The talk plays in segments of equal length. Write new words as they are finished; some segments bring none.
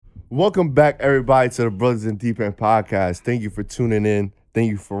Welcome back, everybody, to the Brothers in Deep End podcast. Thank you for tuning in.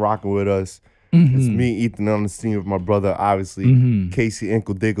 Thank you for rocking with us. It's me, Ethan, on the scene with my brother, obviously, Casey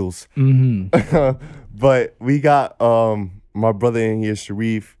Ankle Diggles. But we got my brother in here,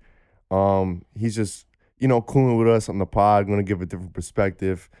 Sharif. He's just, cooling with us on the pod, going to give a different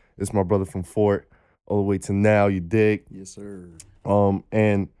perspective. It's my brother from Fort, all the way to now, you dig? Yes, sir.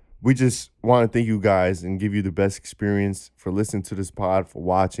 And we just want to thank you guys and give you the best experience for listening to this pod, for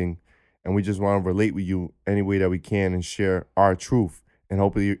watching, and we just want to relate with you any way that we can and share our truth. And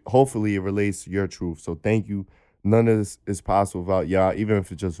hopefully it relates to your truth. So thank you. None of this is possible without y'all, even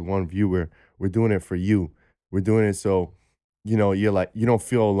if it's just one viewer. We're doing it for you. We're doing it so, you're like, you don't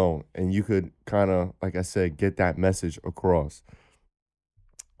feel alone. And you could kind of, like I said, get that message across.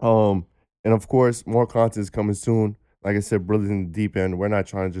 And of course, more content is coming soon. Like I said, Brothers in the Deep End, we're not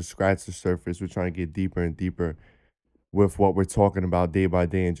trying to just scratch the surface. We're trying to get deeper and deeper with what we're talking about day by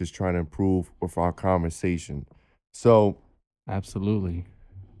day and just trying to improve with our conversation. So, Absolutely.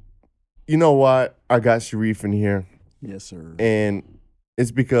 you know what? I got Sharif in here, Yes, sir. and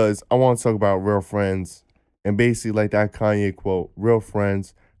it's because I want to talk about real friends and basically like that Kanye quote, real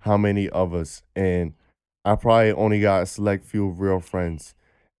friends, how many of us? And I probably only got a select few of real friends.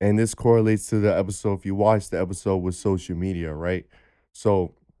 And this correlates to the episode, if you watch the episode with social media, right?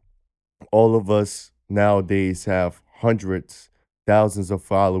 So all of us nowadays have hundreds, thousands of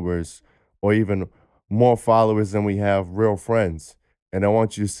followers, or even more followers than we have real friends. And I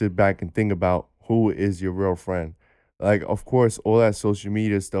want you to sit back and think about who is your real friend. Like, of course, all that social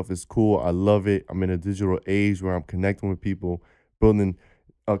media stuff is cool. I love it. I'm in a digital age where I'm connecting with people, building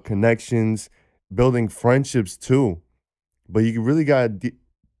connections, building friendships too. But you really got to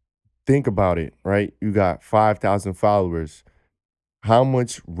think about it, right? You got 5,000 followers. How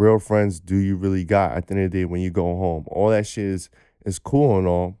much real friends do you really got at the end of the day when you go home? All that shit is cool and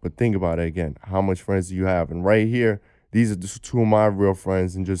all, but think about it again. How much friends do you have? And right here, these are just two of my real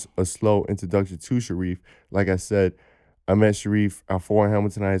friends and just a slow introduction to Sharif. Like I said, I met Sharif at Fort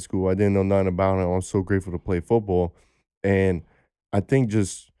Hamilton High School. I didn't know nothing about him. I'm so grateful to play football. And I think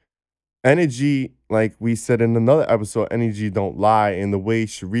just energy, like we said in another episode, energy don't lie. And the way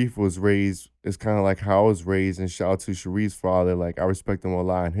Sharif was raised is kind of like how I was raised. And shout out to Sharif's father. Like, I respect him a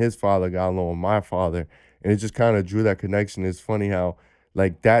lot. And his father got along with my father. And it just kind of drew that connection. It's funny how,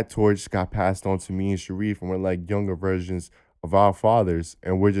 like, that torch got passed on to me and Sharif. And we're like younger versions of our fathers.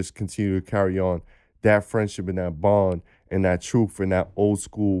 And we're just continue to carry on that friendship and that bond and that truth and that old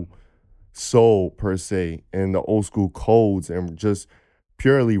school soul, per se, and the old school codes and just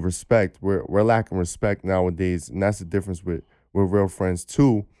purely respect. We're lacking respect nowadays, and that's the difference with real friends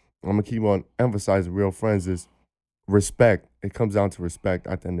too. I'm gonna keep on emphasizing real friends is respect. It comes down to respect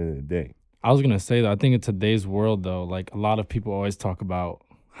at the end of the day. I was gonna say that I think in today's world though, like a lot of people always talk about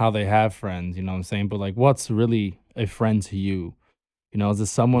how they have friends, you know what I'm saying? But like what's really a friend to you? You know, is it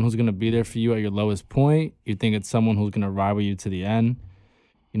someone who's gonna be there for you at your lowest point? You think it's someone who's gonna ride with you to the end?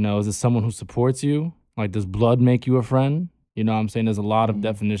 You know, is it someone who supports you? Like, does blood make you a friend? You know what I'm saying? There's a lot of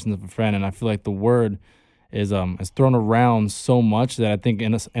definitions of a friend, and I feel like the word is thrown around so much that I think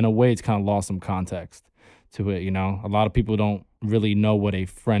in a way it's kind of lost some context to it. You know, a lot of people don't really know what a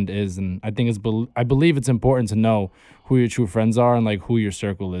friend is, and I think I believe it's important to know who your true friends are and like who your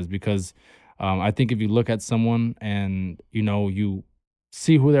circle is, because I think if you look at someone and you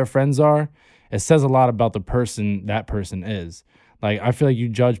see who their friends are, it says a lot about the person that person is. Like, I feel like you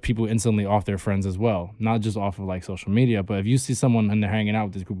judge people instantly off their friends as well, not just off of like social media. But if you see someone and they're hanging out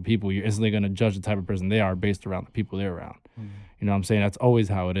with this group of people, you're instantly going to judge the type of person they are based around the people they're around. You know what I'm saying? That's always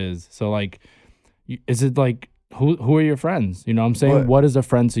how it is. So like, is it like, who are your friends? You know what I'm saying? But what is a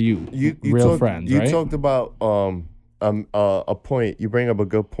friend to you? Real friends, You right? talked about a point. You bring up a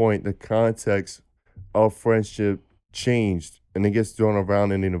good point. The context of friendship changed and it gets thrown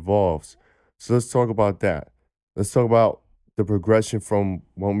around and it evolves. So let's talk about that. Let's talk about the progression from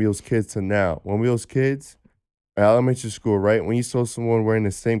when we was kids to now. When we was kids, at elementary school, right? When you saw someone wearing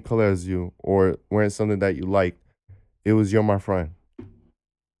the same color as you or wearing something that you liked, it was you're my friend.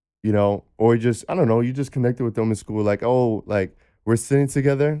 Or just, I don't know, you just connected with them in school, like, oh, like, we're sitting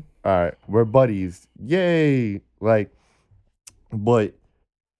together. All right, we're buddies. Yay. Like, but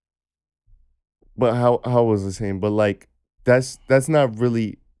how was I saying? But like that's not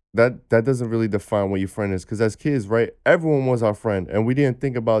really that doesn't really define what your friend is. Because as kids, right, everyone was our friend, and we didn't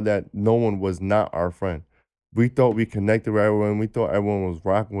think about that. No one was not our friend. We thought we connected with everyone. We thought everyone was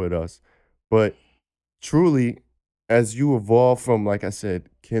rocking with us, but truly, as you evolve from, like I said,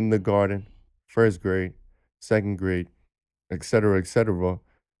 kindergarten, first grade, second grade, etc., etc.,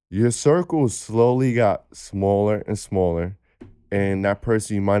 your circle slowly got smaller and smaller and that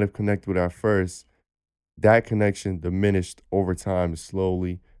person you might have connected with at first, that connection diminished over time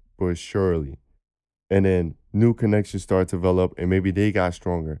slowly but surely. And then new connections start to develop and maybe they got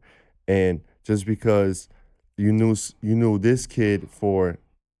stronger. And just because you knew this kid for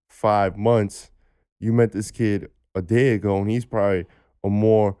 5 months, you met this kid a day ago and he's probably a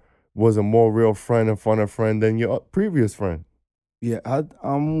more was a more real friend and funner friend than your previous friend. Yeah, I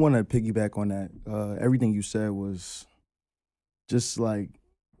want to piggyback on that. Everything you said was just like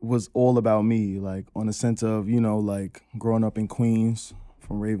was all about me, like on the sense of like growing up in Queens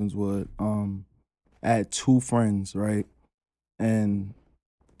from Ravenswood. I had two friends, right, and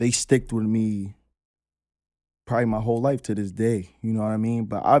they sticked with me probably my whole life to this day. You know what I mean?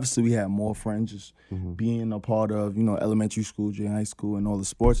 But obviously, we had more friends just Mhm. being a part of elementary school, junior high school, and all the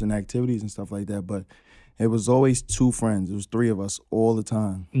sports and activities and stuff like that. But it was always two friends. It was three of us all the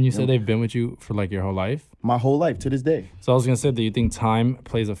time. And you said And they've been with you for like your whole life. my whole life to this day. So I was gonna say, do you think time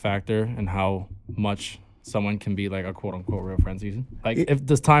plays a factor in how much someone can be like a quote unquote real friend to you? Like, if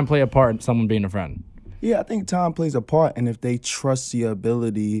does time play a part in someone being a friend? Yeah, I think time plays a part, and if they trust your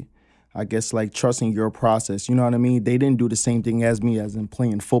ability, I guess like trusting your process, you know what I mean? They didn't do the same thing as me, as in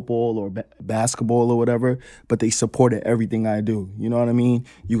playing football or basketball or whatever, but they supported everything I do. You know what I mean?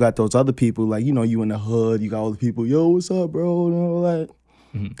 You got those other people, like you in the hood, you got all the people, yo, what's up, bro, and all that.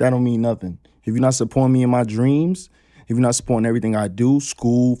 That don't mean nothing. If you're not supporting me in my dreams, if you're not supporting everything I do,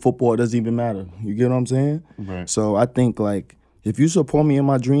 school, football, it doesn't even matter. You get what I'm saying? Right. So I think like if you support me in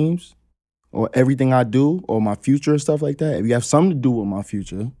my dreams or everything I do or my future and stuff like that, if you have something to do with my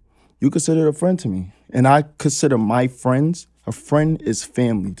future, you consider it a friend to me. And I consider my friends, a friend is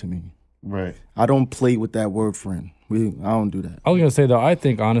family to me. Right. I don't play with that word friend. I don't do that. I was gonna say though, I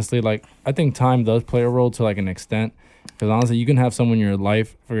think honestly, like I think time does play a role to like an extent. Because honestly, you can have someone in your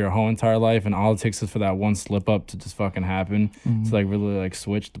life for your whole entire life, and all it takes is for that one slip up to just fucking happen to like really like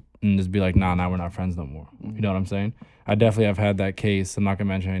switch and just be like, nah, now we're not friends no more. You know what I'm saying? I definitely have had that case. I'm not gonna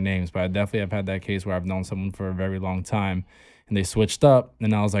mention any names, but I definitely have had that case where I've known someone for a very long time, and they switched up,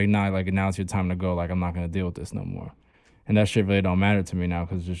 and I was like, nah, like now it's your time to go. Like I'm not gonna deal with this no more. And that shit really don't matter to me now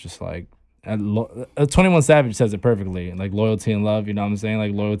because it's just like 21 Savage says it perfectly. Like loyalty and love, you know what I'm saying?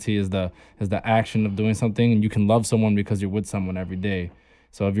 Like loyalty is the action of doing something, and you can love someone because you're with someone every day.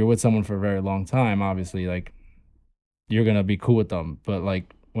 So if you're with someone for a very long time, obviously like you're gonna be cool with them. But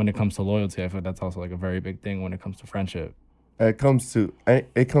like when it comes to loyalty, I feel like that's also like a very big thing when it comes to friendship. It comes to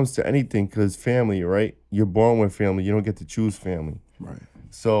anything because family, right? You're born with family. You don't get to choose family. Right.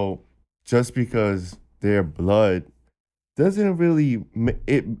 So just because they're blood doesn't really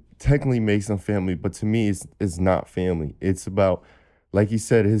it technically makes them family, but to me it's not family. It's about like he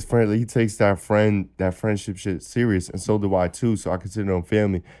said, his friend he takes that friendship shit serious, and so do I too. So I consider them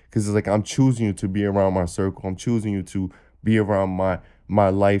family because it's like I'm choosing you to be around my circle. I'm choosing you to be around my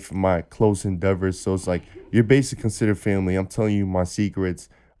life, my close endeavors. So it's like you're basically considered family. I'm telling you my secrets.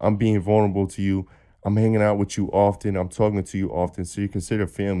 I'm being vulnerable to you. I'm hanging out with you often. I'm talking to you often. So you consider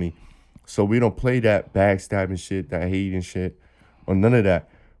family. So we don't play that backstabbing shit, that hating shit, or none of that.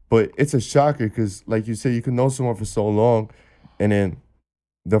 But it's a shocker because, like you said, you can know someone for so long, and then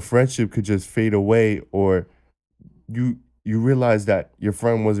the friendship could just fade away, or you realize that your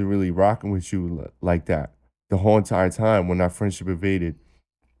friend wasn't really rocking with you like that the whole entire time when that friendship evaded.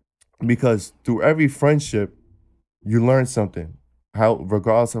 Because through every friendship, you learn something. How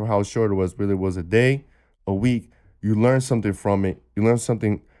regardless of how short it was, whether it was a day, a week, you learn something from it. You learn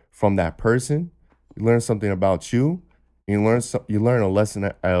something from that person. You learn something about you. You learn a lesson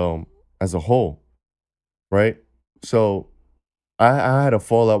as a whole, right? So I had a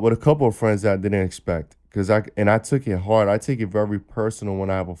fallout with a couple of friends that I didn't expect because I took it hard. I take it very personal when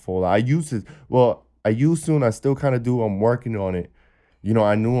I have a fallout. I used to and I still kind of do. I'm working on it. You know,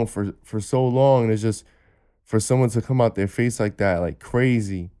 I knew him for so long, and it's just for someone to come out their face like that, like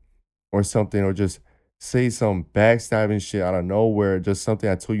crazy or something, or just say some backstabbing shit out of nowhere, just something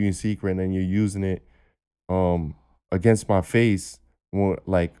I told you in secret, and then you're using it um against my face. Well,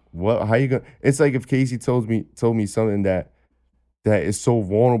 like what? How you gonna? It's like if Casey told me something that is so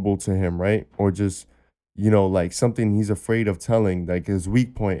vulnerable to him, right? Or just like something he's afraid of telling, like his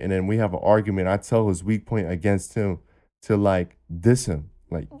weak point, and then we have an argument. I tell his weak point against him to like diss him.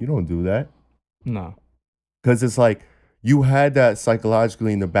 Like you don't do that. No. Because it's like you had that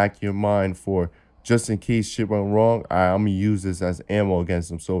psychologically in the back of your mind for just in case shit went wrong, I'm going to use this as ammo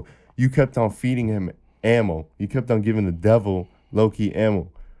against him. So you kept on feeding him ammo. You kept on giving the devil low-key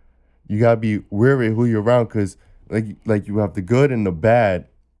ammo. You got to be wary of who you're around because like you have the good and the bad,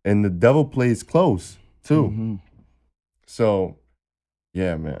 and the devil plays close too. Mm-hmm. So,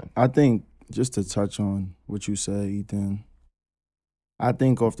 yeah, man. I think just to touch on what you said, Ethan, I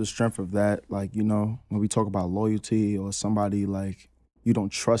think off the strength of that, like, you know, when we talk about loyalty or somebody like you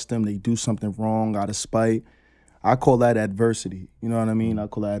don't trust them, they do something wrong out of spite, I call that adversity. You know what I mean? I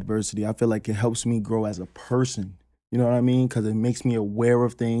call that adversity. I feel like it helps me grow as a person. You know what I mean? Because it makes me aware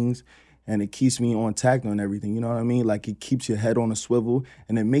of things and it keeps me on tact on everything. You know what I mean? Like it keeps your head on a swivel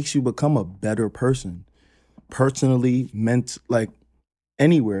and it makes you become a better person. Personally, meant like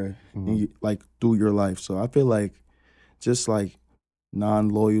anywhere, like through your life. So I feel like just like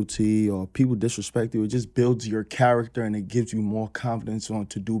non-loyalty or people disrespect you, it just builds your character and it gives you more confidence on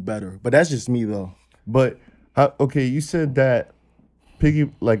to do better. But that's just me though. But okay, you said that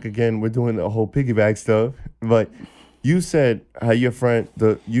like again, we're doing the whole piggyback stuff, but you said how your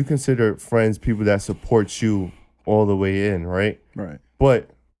you consider friends people that support you all the way in, right? Right.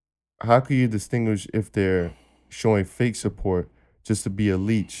 But how can you distinguish if they're showing fake support just to be a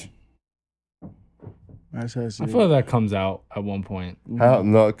leech? That's how I see I it. feel like that comes out at one point. How?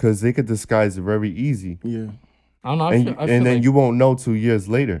 No, because they could disguise it very easy, Yeah. I don't know. and I feel then like, you won't know 2 years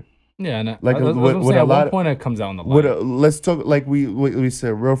later. yeah, and like, that's what I'm with saying. a At lot one of- point, it comes out in the light. Let's talk like we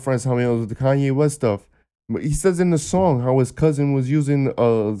said, real friends. How many with the Kanye West stuff? But he says in the song how his cousin was using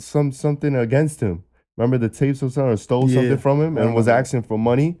something against him. Remember the tapes or something, or stole Yeah, something from him I and was remember. asking for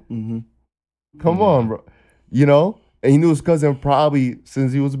money. Mm-hmm. Come Yeah. on, bro. You know, and he knew his cousin probably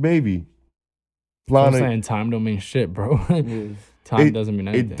since he was a baby. So I'm Flying- saying time don't mean shit, bro. Yeah. Time doesn't mean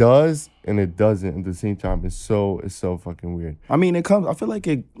anything. It does and it doesn't at the same time. It's so fucking weird. I mean, it comes. I feel like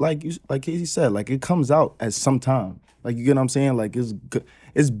it, like Casey said, like it comes out at some time. Like you get what I'm saying? Like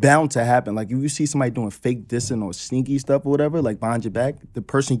it's bound to happen. Like if you see somebody doing fake dissing or sneaky stuff or whatever, like behind your back, the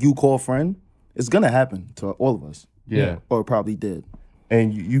person you call friend, it's gonna happen to all of us, Yeah. or it probably did.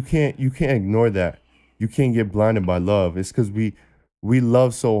 And you can't ignore that. You can't get blinded by love. It's because we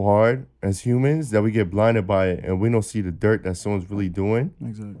love so hard as humans that we get blinded by it and we don't see the dirt that someone's really doing.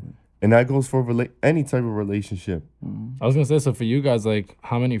 Exactly. And that goes for any type of relationship. I was gonna say, so for you guys, like,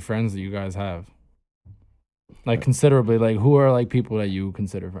 how many friends do you guys have? Like considerably, like who are like people that you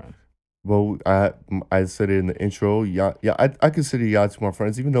consider friends? Well, I said it in the intro. Yeah, I consider y'all to my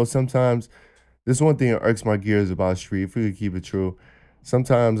friends, even though sometimes there's one thing that irks my gears about Street. If we could keep it true,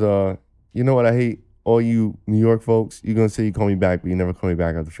 sometimes you know what I hate? All you New York folks, you're gonna say you call me back, but you never call me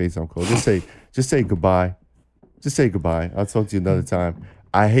back after FaceTime call. Just say goodbye. Just say goodbye. I'll talk to you another time.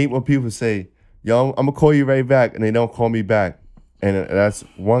 I hate when people say, "Yo, I'm gonna call you right back," and they don't call me back. And that's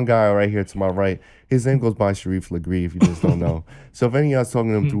one guy right here to my right. His name goes by Sharif Legree, if you just don't know. So if any of y'all's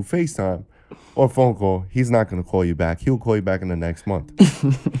talking to him through FaceTime or phone call, he's not gonna call you back. He'll call you back in the next month.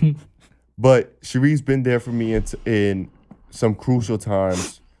 But Sharif's been there for me in some crucial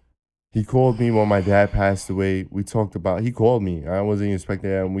times. He called me when my dad passed away. He called me. I wasn't even expecting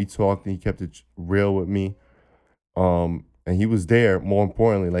that. And we talked and he kept it real with me. And he was there, more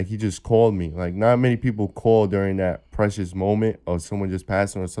importantly. Like, he just called me. Like, not many people call during that precious moment of someone just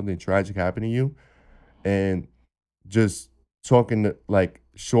passing or something tragic happened to you. And just talking to, like,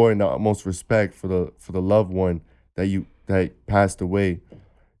 showing the utmost respect for the loved one that passed away.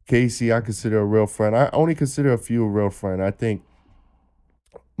 Casey, I consider a real friend. I only consider a few a real friend. I think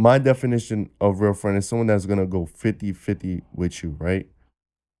my definition of real friend is someone that's going to go 50-50 with you, right?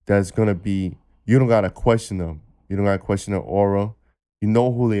 That's going to be, you don't got to question them. You don't got to question their aura. You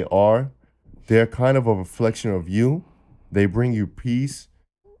know who they are. They're kind of a reflection of you. They bring you peace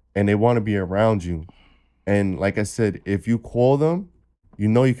and they want to be around you. And like I said, if you call them, you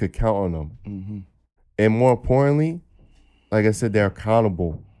know you could count on them. Mm-hmm. And more importantly, like I said, they're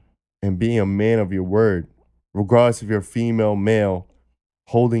accountable and being a man of your word, regardless if you're female, male,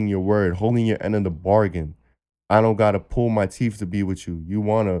 holding your word, holding your end of the bargain. I don't got to pull my teeth to be with you. You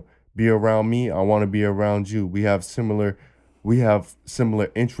want to be around me, I want to be around you. We have similar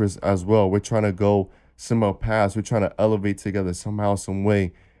interests as well. We're trying to go similar paths. We're trying to elevate together somehow, some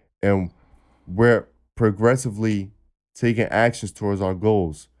way. And we're progressively taking actions towards our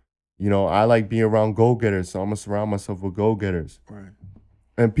goals. You know, I like being around go-getters, so I'm going to surround myself with go-getters. Right.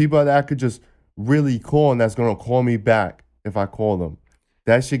 And people that I could just really call and that's going to call me back if I call them.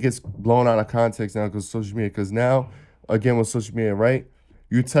 That shit gets blown out of context now because of social media. Because now, again, with social media, right?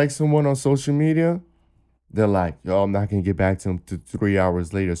 You text someone on social media, they're like, yo, I'm not going to get back to them 3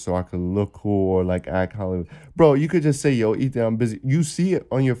 hours later so I can look cool or like act Hollywood. Bro, you could just say, yo, Ethan, I'm busy. You see it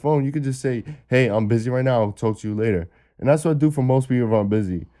on your phone. You could just say, hey, I'm busy right now. I'll talk to you later. And that's what I do for most people if I'm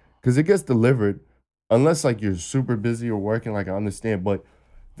busy. Because it gets delivered. Unless like you're super busy or working, like I understand. But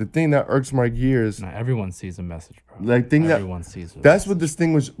the thing that irks my gears, Not everyone sees a message, bro. like Everyone sees it. that's what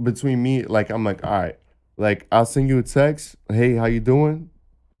distinguishes between me. Like I'm like, all right, like I'll send you a text. Hey, how you doing?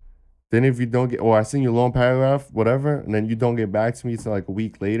 Then if you don't get, or I send you a long paragraph, whatever, and then you don't get back to me till like a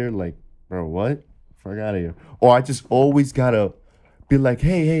week later, like, bro, what? Fuck out of here. Or I just always gotta be like,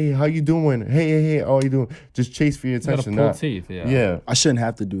 hey, how you doing? Hey, how you doing? Just chase for your You gotta attention. pull Not, teeth. Yeah. yeah, I shouldn't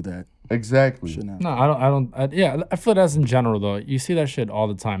have to do that. exactly. Shouldn't have. No, yeah, I feel that's in general though. You see that shit all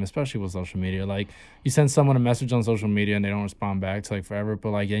the time, especially with social media. Like, you send someone a message on social media and they don't respond back to like forever,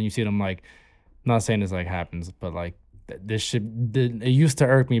 but like, then you see them like, I'm not saying this like happens, but like, this shit, it used to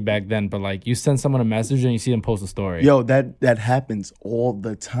irk me back then. But like, you send someone a message and you see them post a story, Yo, that happens all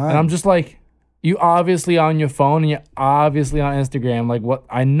the time. and I'm just like, you obviously on your phone and you're obviously on Instagram. Like, what?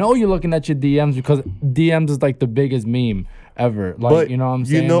 I know you're looking at your DMs because DMs is like the biggest meme ever. Like, But you know what I'm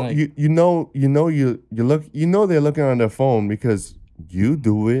saying? You know, Like, you know they're looking on their phone because you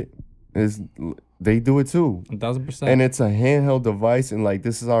do it. They do it too. 1,000%. And it's a handheld device, and like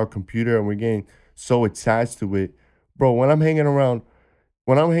this is our computer, and we're getting so attached to it, bro. When I'm hanging around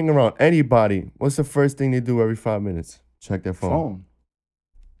anybody, what's the first thing they do every 5 minutes? Check their phone.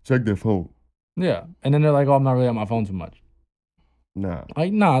 Check their phone. Yeah. And then they're like, oh, I'm not really on my phone too much. Nah.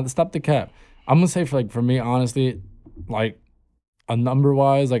 Like, nah, stop the cap. I'm gonna say for me, honestly, like a number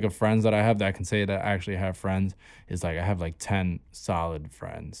wise, like of friends that I have that I can say that I actually have friends is like I have like 10 solid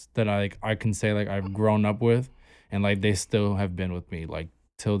friends that I can say like I've grown up with, and like they still have been with me like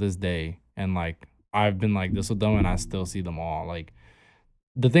till this day. And like I've been like this with them and I still see them all. Like,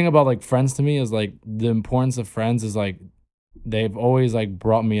 the thing about like friends to me is like the importance of friends is like they've always like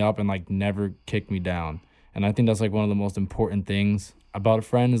brought me up and like never kicked me down. And I think that's like one of the most important things about a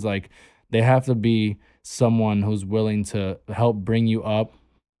friend is like they have to be someone who's willing to help bring you up.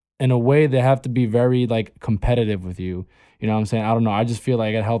 In a way, they have to be very like competitive with you. You know what I'm saying? I don't know. I just feel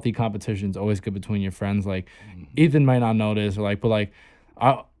like a healthy competition is always good between your friends. Like, Ethan might not know this, or like, but like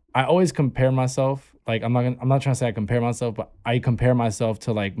I always compare myself. Like, I'm not trying to say I compare myself, but I compare myself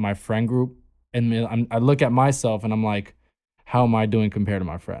to like my friend group, and I look at myself and I'm like, how am I doing compared to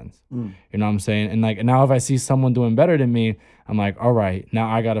my friends? You know what I'm saying? And like now if I see someone doing better than me, I'm like, all right, now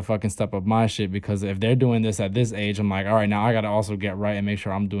I gotta fucking step up my shit, because if they're doing this at this age, I'm like, all right, now I gotta also get right and make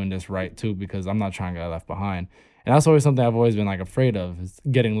sure I'm doing this right too, because I'm not trying to get left behind. And that's always something I've always been like afraid of, is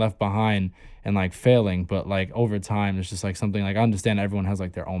getting left behind and like failing. But like over time, it's just like something like I understand everyone has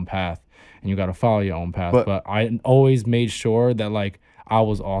like their own path and you gotta follow your own path. But I always made sure that like I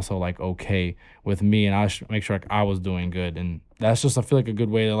was also like okay with me, and I should make sure like I was doing good. And that's just, I feel like, a good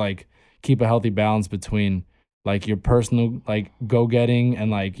way to like keep a healthy balance between like your personal like go getting and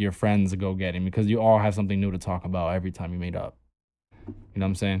like your friends go getting, because you all have something new to talk about every time you meet up. You know what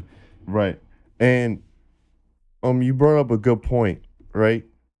I'm saying? Right. And you brought up a good point, right?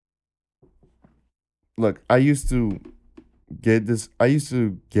 Look, I used to get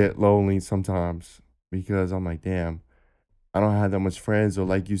lonely sometimes because I'm like, damn, I don't have that much friends. Or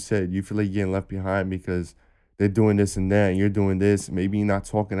like you said, you feel like you're getting left behind because they're doing this and that, and you're doing this. Maybe you're not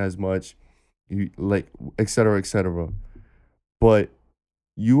talking as much, you like, et cetera, et cetera. But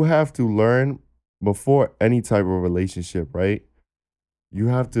you have to learn before any type of relationship, right? You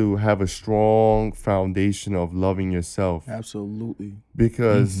have to have a strong foundation of loving yourself. Absolutely.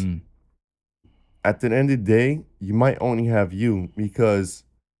 Because at the end of the day, you might only have you, because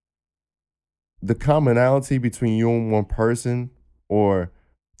the commonality between you and one person, or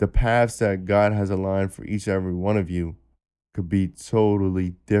the paths that God has aligned for each and every one of you, could be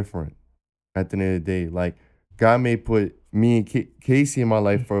totally different at the end of the day. Like, God may put me and Casey in my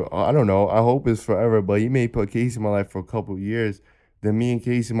life for, I don't know, I hope it's forever, but he may put Casey in my life for a couple of years. Then me and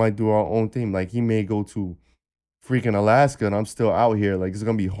Casey might do our own thing. Like, he may go to freaking Alaska and I'm still out here. Like, it's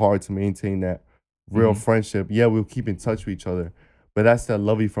going to be hard to maintain that real friendship. Yeah, we'll keep in touch with each other, but that's that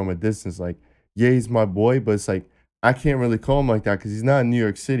love you from a distance. Like, yeah, he's my boy, but it's like, I can't really call him like that because he's not in New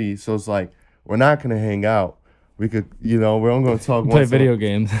York City. So it's like, we're not going to hang out. We could, we're only going to talk play video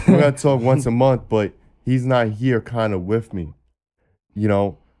games. We're going to talk once a month, but he's not here kind of with me,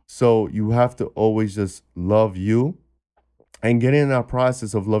 So you have to always just love you. And getting in that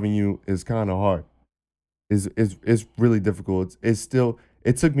process of loving you is kind of hard. It's really difficult.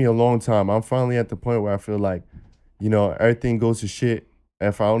 It took me a long time. I'm finally at the point where I feel like, everything goes to shit.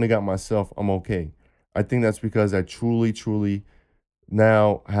 If I only got myself, I'm okay. I think that's because I truly, truly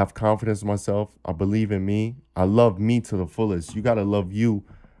now have confidence in myself. I believe in me. I love me to the fullest. You got to love you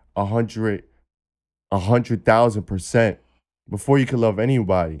 100,000% before you can love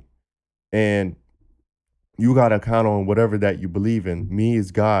anybody. And you got to count on whatever that you believe in. Me is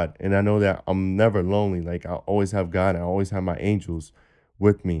God. And I know that I'm never lonely. Like, I always have God, and I always have my angels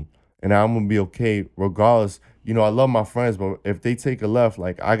with me. And I'm going to be okay regardless. I love my friends, but if they take a left,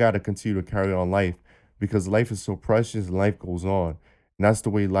 like, I got to continue to carry on life, because life is so precious and life goes on. And that's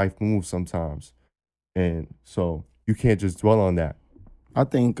the way life moves sometimes. And so you can't just dwell on that. I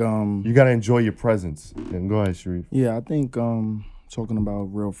think You got to enjoy your presence. And go ahead, Sharif. yeah, I think talking about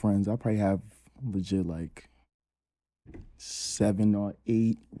real friends, I probably have legit like 7 or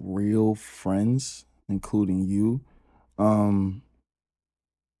 8 real friends, including you.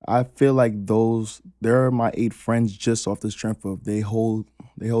 I feel like they're my 8 friends just off the strength of they hold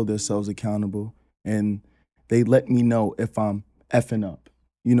themselves accountable, and they let me know if I'm effing up.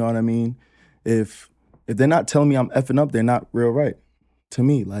 You know what I mean? If they're not telling me I'm effing up, they're not real right to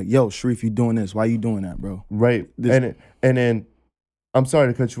me. Like, yo, Sharif, you doing this? Why you doing that, bro? Right. And then I'm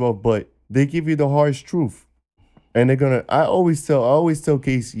sorry to cut you off, but they give you the harsh truth. And they're gonna I always tell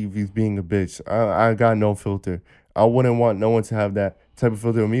Casey if he's being a bitch. I got no filter. I wouldn't want no one to have that type of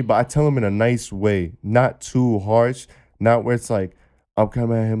filter with me, but I tell him in a nice way, not too harsh, not where it's like I'm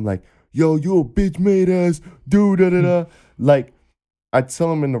coming at him like, yo, you a bitch made ass dude, da da da. Like, I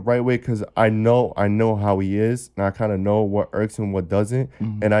tell him in the right way because I know how he is, and I kind of know what irks him, what doesn't,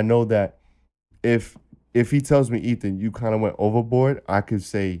 and I know that if he tells me, Ethan, you kind of went overboard, I could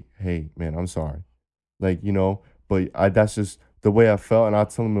say, hey man, I'm sorry, like, you know, but that's just the way I felt, and I'll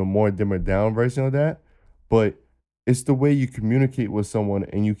tell him a more dimmer down version of that, but it's the way you communicate with someone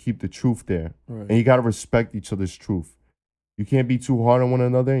and you keep the truth there, and you gotta respect each other's truth. You can't be too hard on one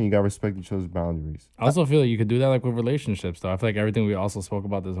another, and you gotta respect each other's boundaries. I also feel like you could do that like with relationships, though. I feel like everything we also spoke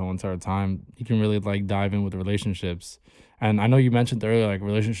about this whole entire time, you can really like dive in with relationships. And I know you mentioned earlier, like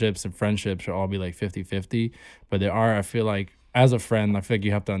relationships and friendships should all be like 50-50, but I feel like as a friend, I feel like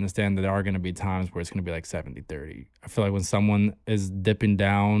you have to understand that there are going to be times where it's going to be like 70-30. I feel like when someone is dipping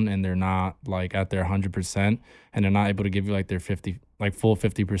down and they're not like at their 100% and they're not able to give you like their 50, like full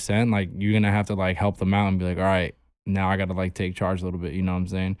 50%, like you're going to have to like help them out and be like, all right, now I got to like take charge a little bit. You know what I'm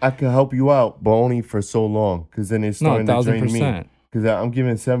saying? I can help you out, but only for so long, because then it's starting to drain me. 1,000%. Because I'm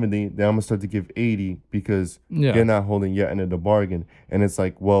giving 70, then I'm going to start to give 80 because Yeah. you're not holding your end of the bargain. And it's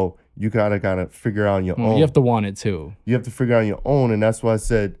like, well, you gotta figure out on your own. You have to want it too. You have to figure out on your own. And that's why I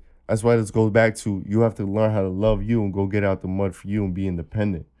said, that's why this goes back to, you have to learn how to love you and go get out the mud for you and be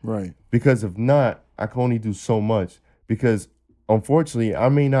independent. Right. Because if not, I can only do so much. Because unfortunately, I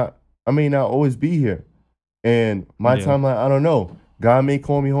may not always be here. And my timeline, I don't know. God may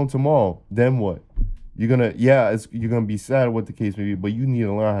call me home tomorrow. Then what? You're gonna be sad what the case may be, but you need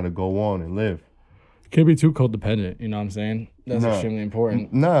to learn how to go on and live. Can't be too codependent, you know what I'm saying? That's extremely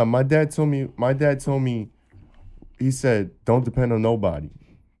important. Nah, my dad told me, he said, don't depend on nobody.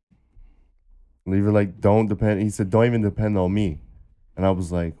 Leave it like, don't depend. He said, don't even depend on me. And I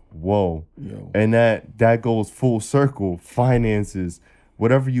was like, whoa. Yo. And that goes full circle. Finances,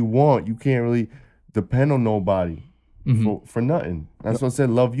 whatever you want, you can't really depend on nobody for nothing. That's what I said,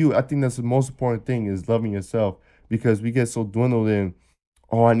 love you. I think that's the most important thing is loving yourself, because we get so dwindled in,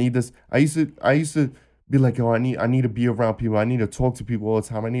 oh, I need this. I used to be like, oh, I need to be around people. I need to talk to people all the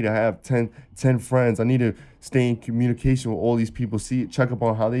time. I need to have 10 friends. I need to stay in communication with all these people, check up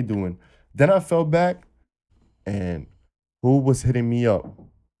on how they doing. Then I fell back, and who was hitting me up?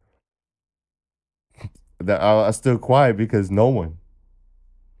 That I still quiet because no one.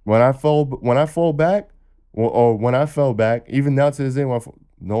 When I fell back, even now to this day,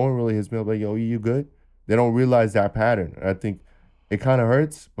 no one really hits me up like, yo, you good? They don't realize that pattern. I think it kind of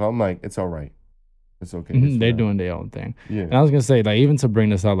hurts, but I'm like, it's all right. It's okay. They're doing their own thing. Yeah. And I was going to say, like, even to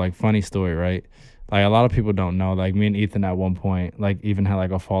bring this up, like, funny story, right? Like, a lot of people don't know. Like, me and Ethan at one point, like, even had,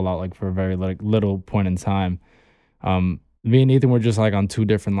 like, a fallout, like, for a very, like, little point in time. Me and Ethan were just like on 2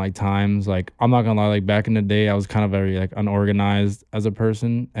 different like times. Like, I'm not gonna lie, like back in the day, I was kind of very like unorganized as a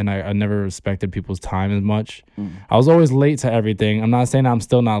person, and I never respected people's time as much. I was always late to everything. I'm not saying I'm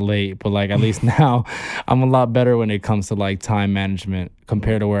still not late, but like at least now I'm a lot better when it comes to like time management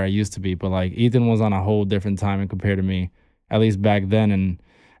compared to where I used to be. But like Ethan was on a whole different timing compared to me, at least back then. And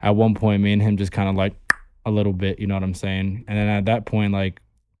at one point, me and him just kind of like a little bit, you know what I'm saying? And then at that point, like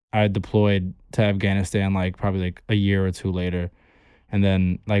I deployed to Afghanistan like probably like a year or 2 later. And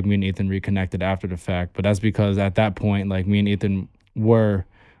then like me and Ethan reconnected after the fact. But that's because at that point, like me and Ethan were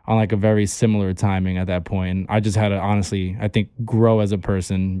on like a very similar timing at that point. And I just had to honestly, I think, grow as a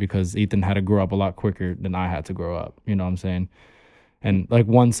person because Ethan had to grow up a lot quicker than I had to grow up. You know what I'm saying? And like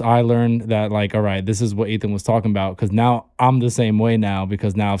once I learned that, like, all right, this is what Ethan was talking about, because now I'm the same way now,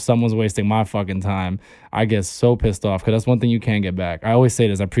 because now if someone's wasting my fucking time, I get so pissed off, because that's one thing you can't get back. I always say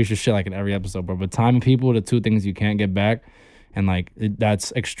this, I preach this shit like in every episode, bro, but time and people are the 2 things you can't get back, and like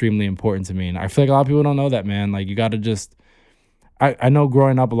that's extremely important to me. And I feel like a lot of people don't know that, man. Like you got to just, I know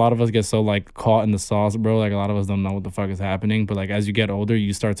growing up, a lot of us get so like caught in the sauce, bro. Like a lot of us don't know what the fuck is happening, but like as you get older,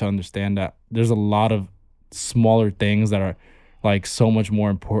 you start to understand that there's a lot of smaller things that are like so much more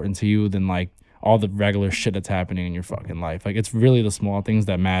important to you than like all the regular shit that's happening in your fucking life. Like it's really the small things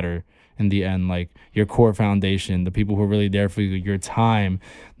that matter in the end, like your core foundation, the people who are really there for you, your time,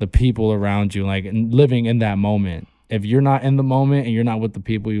 the people around you, like and living in that moment. If you're not in the moment and you're not with the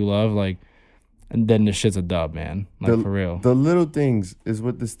people you love, like, and then this shit's a dub, man. Like for real. The little things is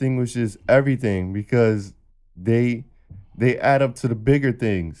what distinguishes everything because they add up to the bigger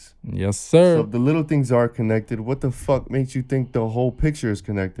things. Yes, sir. So if the little things are connected, what the fuck makes you think the whole picture is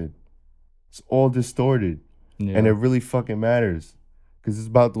connected? It's all distorted. Yeah. And it really fucking matters. Because it's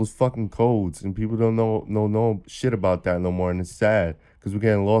about those fucking codes. And people don't know shit about that no more. And it's sad. Because we're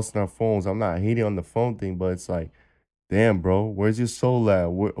getting lost in our phones. I'm not hating on the phone thing, but it's like, damn, bro, where's your soul at?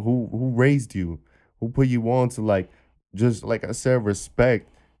 Who raised you? Who put you on to, like, just, like I said, respect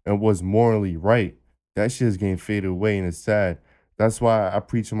and what's morally right? That shit is getting faded away, and it's sad. That's why I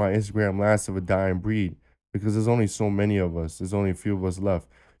preach on my Instagram, last of a dying breed, because there's only so many of us. There's only a few of us left.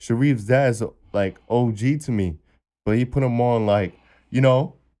 Sharif's dad is, like, OG to me, but he put him on, like, you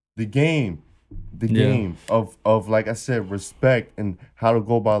know, the game of like I said, respect and how to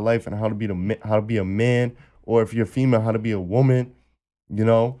go about life and how to be a man, or if you're female, how to be a woman, you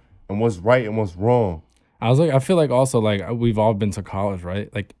know, and what's right and what's wrong. I feel like also like we've all been to college,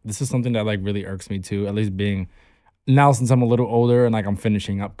 right? Like this is something that like really irks me too, at least being now since I'm a little older and like I'm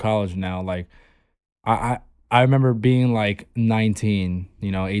finishing up college now. Like I remember being like 19,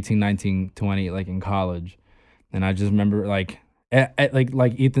 18, 19, 20, like in college. And I just remember like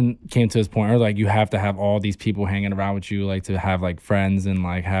like Ethan came to his point, or like you have to have all these people hanging around with you, like to have like friends and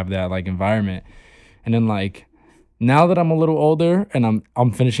like have that like environment. And then like now that I'm a little older and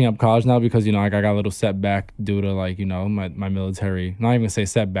I'm finishing up college now because like I got a little setback due to like my military. Not even gonna say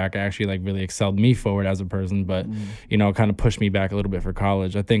setback, actually like really excelled me forward as a person, but kind of pushed me back a little bit for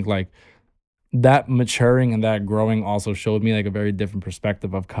college. I think like that maturing and that growing also showed me like a very different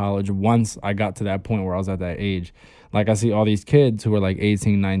perspective of college once I got to that point where I was at that age. Like I see all these kids who are like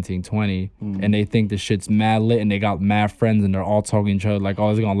 18, 19, 20 and they think this shit's mad lit and they got mad friends and they're all talking to each other like, oh,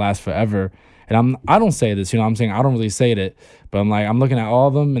 it's gonna last forever. And I don't say this, I'm saying I don't really say it, but I'm looking at all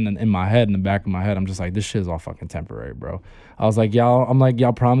of them and then in my head, in the back of my head, I'm just like, this shit is all fucking temporary, bro. I was like,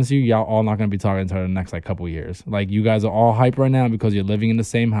 y'all promise you, y'all all not gonna be talking to her the next like couple years. Like you guys are all hype right now because you're living in the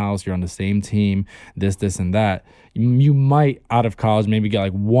same house, you're on the same team, this and that. You might out of college maybe get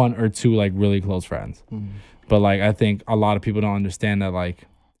like one or two like really close friends. But like I think a lot of people don't understand that like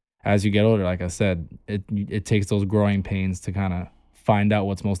as you get older, like I said, it takes those growing pains to kind of find out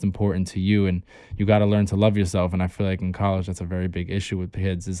what's most important to you, and you got to learn to love yourself. And I feel like in college that's a very big issue with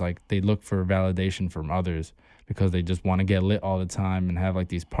kids, is like they look for validation from others because they just want to get lit all the time and have like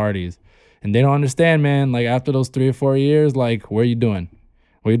these parties, and they don't understand, man, like after those 3 or 4 years, like what are you doing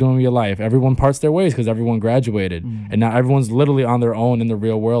with your life? Everyone parts their ways because everyone graduated and now everyone's literally on their own in the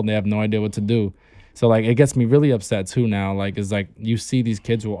real world and they have no idea what to do. So like it gets me really upset too now, like it's like you see these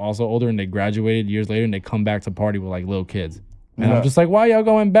kids who are also older and they graduated years later and they come back to party with like little kids. And I'm just like, why y'all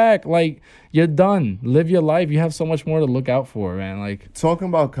going back? Like, you're done. Live your life. You have so much more to look out for, man. Like talking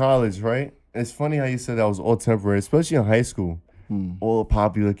about college, right? It's funny how you said that was all temporary, especially in high school. All the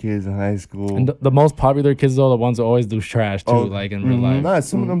popular kids in high school. And the most popular kids are the ones who always do trash too, like in real life. Nah,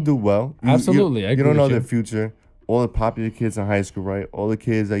 some of them do well. Absolutely. You don't know their future. All the popular kids in high school, right? All the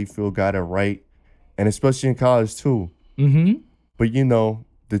kids that you feel got it right. And especially in college too. But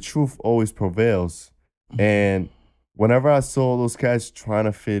the truth always prevails. And whenever I saw those cats trying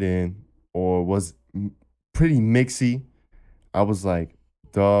to fit in or was pretty mixy, I was like,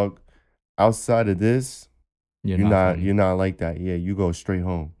 dog, outside of this, you're not like that. Yeah, you go straight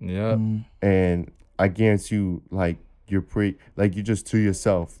home. Yeah. And I guarantee you, like, you're just to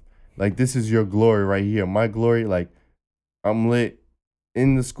yourself. Like, this is your glory right here. My glory, like, I'm lit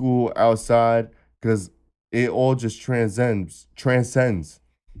in the school, outside, because it all just transcends.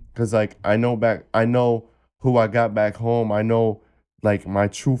 Because, like, I know who I got back home. I know like my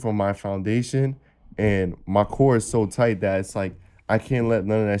truth on my foundation, and my core is so tight that it's like I can't let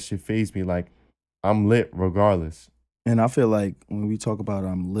none of that shit faze me. Like I'm lit regardless. And I feel like when we talk about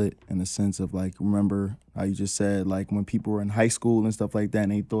I'm lit in the sense of like, remember how you just said like when people were in high school and stuff like that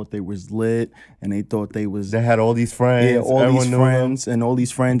and they thought they was lit and they thought they had all these friends. Yeah, all these friends and all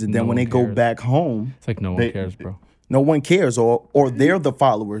these friends. And then when they go back home, it's like no one cares, bro. No one cares, or they're the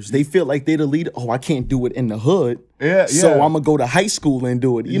followers. They feel like they're the leader. Oh, I can't do it in the hood. Yeah. So I'm gonna go to high school and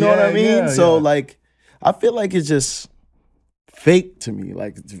do it. You know what I mean? So like, I feel like it's just fake to me.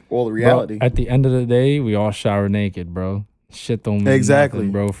 Like it's all the reality. Bro, at the end of the day, we all shower naked, bro. Shit don't mean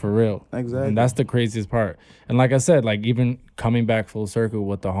nothing, bro, for real. Exactly. And that's the craziest part. And like I said, like even coming back full circle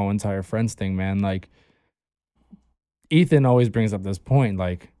with the whole entire friends thing, man, like Ethan always brings up this point,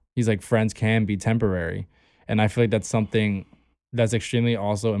 like he's like friends can be temporary, and I feel like that's something that's extremely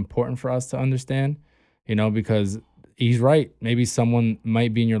also important for us to understand, because he's right. Maybe someone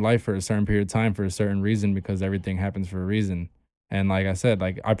might be in your life for a certain period of time for a certain reason because everything happens for a reason. And like I said,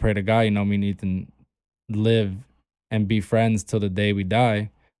 like I pray to God, me and Ethan live and be friends till the day we die.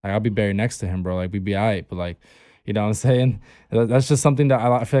 Like I'll be buried next to him, bro. Like we'd be all right. But like, you know what I'm saying? That's just something that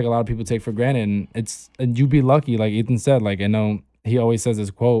I feel like a lot of people take for granted. And you'd be lucky, like Ethan said, like I know he always says this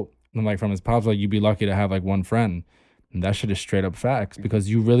quote, like from his pops, like you'd be lucky to have like one friend. And that shit is straight up facts because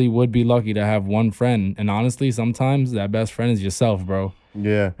you really would be lucky to have one friend. And honestly, sometimes that best friend is yourself, bro.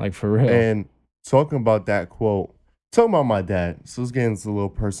 Yeah. Like for real. And talking about that quote, talking about my dad. So let's get into a little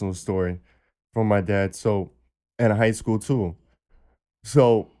personal story from my dad. So in high school too.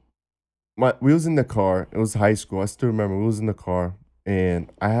 So we was in the car. It was high school. I still remember we was in the car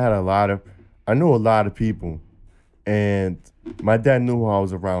and I knew a lot of people. And my dad knew who I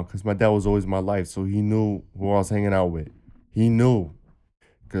was around because my dad was always in my life. So he knew who I was hanging out with. He knew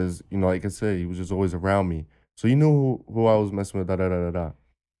because, like I said, he was just always around me. So he knew who I was messing with, da-da-da-da-da.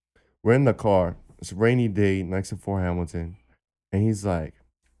 We're in the car. It's a rainy day next to Fort Hamilton. And he's like,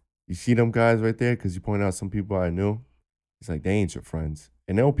 you see them guys right there? Because he pointed out some people I knew. He's like, they ain't your friends.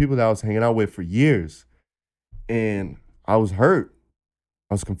 And there were people that I was hanging out with for years. And I was hurt.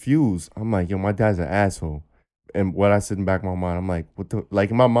 I was confused. I'm like, yo, my dad's an asshole. And what I said in the back of my mind, I'm like,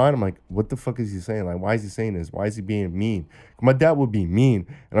 in my mind, I'm like, what the fuck is he saying? Like, why is he saying this? Why is he being mean? My dad would be mean.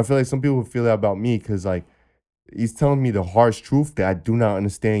 And I feel like some people would feel that about me because, like, he's telling me the harsh truth that I do not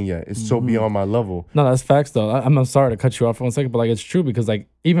understand yet. It's so beyond my level. No, that's facts, though. I'm sorry to cut you off for 1 second, but, like, it's true because, like,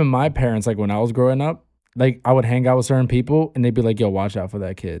 even my parents, like, when I was growing up, like, I would hang out with certain people and they'd be like, yo, watch out for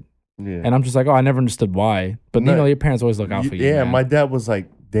that kid. Yeah. And I'm just like, oh, I never understood why. But, your parents always look out for you. Yeah, man. my dad was like,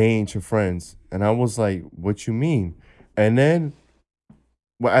 they ain't your friends. And I was like, what you mean? And then,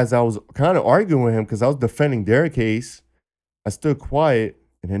 as I was kind of arguing with him, because I was defending their case, I stood quiet,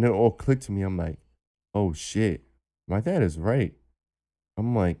 and then it all clicked to me. I'm like, oh, shit, my dad is right.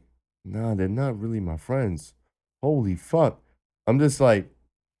 I'm like, nah, they're not really my friends. Holy fuck. I'm just like,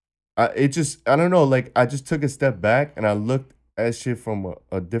 I don't know, like, I just took a step back, and I looked at shit from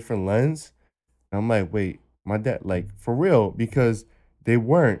a different lens. And I'm like, wait, my dad, like, for real, because they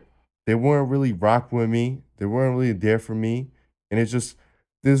weren't really rocking with me. They weren't really there for me. And it's just,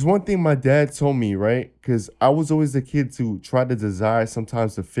 there's one thing my dad told me, right? Because I was always the kid to try to desire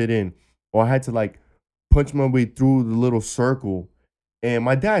sometimes to fit in, or I had to like punch my way through the little circle. And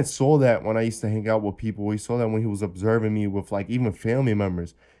my dad saw that when I used to hang out with people. He saw that when he was observing me with like even family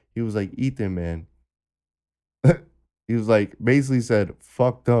members. He was like, Ethan, man. He was like, basically said,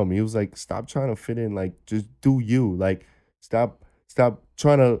 fuck them. He was like, stop trying to fit in. Like, just do you. Like, stop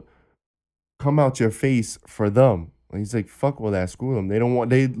trying to come out your face for them. He's like, fuck all that, screw them.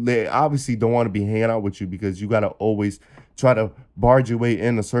 They obviously don't want to be hanging out with you because you gotta always try to barge your way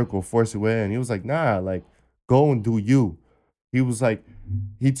in the circle, force your way in. And he was like, nah, like, go and do you. He was like,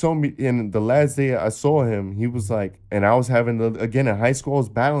 he told me in the last day I saw him, he was like, and I was having again in high school, I was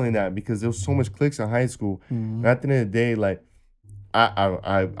battling that because there was so much cliques in high school. And at the end of the day, like,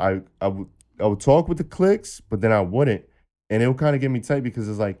 I would talk with the cliques, but then I wouldn't. And it would kind of get me tight because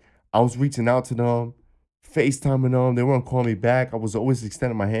it's like, I was reaching out to them, FaceTiming them. They weren't calling me back. I was always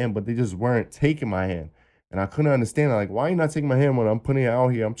extending my hand, but they just weren't taking my hand. And I couldn't understand. Like, why are you not taking my hand when I'm putting it out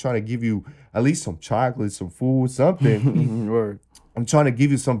here? I'm trying to give you at least some chocolate, some food, something. Word. I'm trying to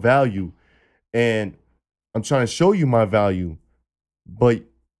give you some value. And I'm trying to show you my value. But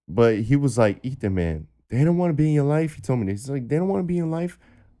he was like, Ethan, man, they don't want to be in your life. He told me this. He's like, they don't want to be in life.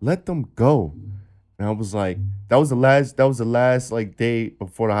 Let them go. And I was like, that was the last like day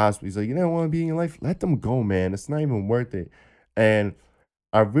before the hospital. He's like, you don't want to be in your life? Let them go, man. It's not even worth it. And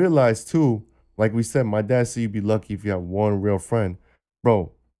I realized too, like we said, my dad said you'd be lucky if you have one real friend.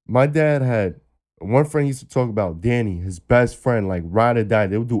 Bro, my dad had one friend he used to talk about, Danny, his best friend, like ride or die.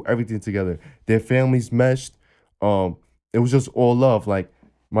 They would do everything together. Their families meshed. It was just all love. Like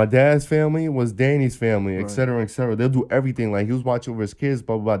my dad's family was Danny's family, et cetera, et cetera. They'll do everything. Like he was watching over his kids,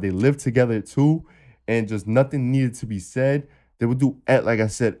 blah, blah, blah. They lived together too. And just nothing needed to be said. They would do, like I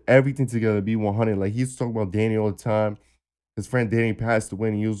said, everything together, be 100. Like, he used to talk about Danny all the time. His friend Danny passed away,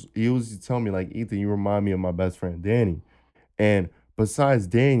 and he used to tell me, like, Ethan, you remind me of my best friend, Danny. And besides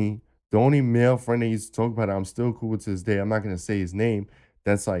Danny, the only male friend that used to talk about it, I'm still cool with to this day. I'm not going to say his name.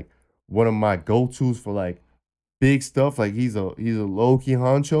 That's, like, one of my go-tos for, like, big stuff. Like, he's a low-key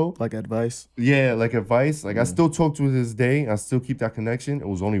honcho. Like advice? Yeah, like advice. Like, I still talk to this day. I still keep that connection. It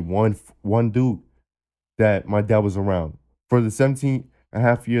was only one dude that my dad was around. For the 17 and a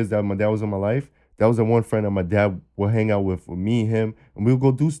half years that my dad was in my life, that was the one friend that my dad would hang out with me and him, and we would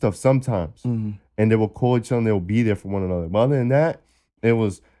go do stuff sometimes. Mm-hmm. And they would call each other and they would be there for one another. But other than that, it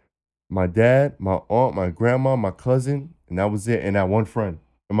was my dad, my aunt, my grandma, my cousin, and that was it. And that one friend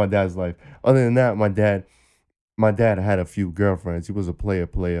in my dad's life. Other than that, my dad had a few girlfriends. He was a player.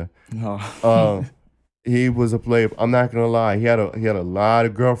 Oh. He was a player. I'm not gonna lie. He had a lot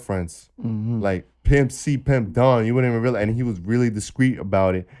of girlfriends. Mm-hmm. Like Pimp C, Pimp Don. You wouldn't even realize. And he was really discreet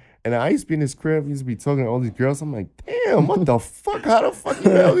about it. And I used to be in his crib. He used to be talking to all these girls. I'm like, damn, what the fuck? How the fuck you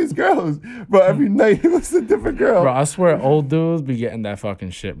met all these girls? Bro, every night it was a different girl. Bro, I swear, old dudes be getting that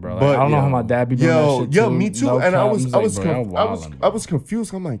fucking shit, bro. Like, But, I don't know how my dad be doing that shit yo, too. me too. No And cap. I'm just like, bro, y'all wildin', I bro. was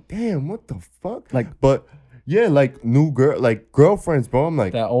confused. I'm like, damn, what the fuck? Like- but yeah, like girlfriends, bro. I'm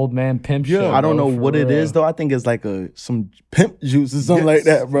like, That old man pimp shit. Yeah. I don't bro, know for what it real. is though. I think it's like some pimp juice or something like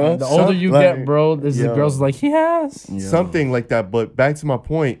Yes. that, bro. The older you like- get, bro, this is the Yo. girls like, he has. Yeah. something like that. But back to my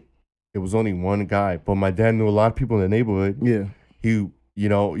point, it was only one guy. But my dad knew a lot of people in the neighborhood. Yeah. He,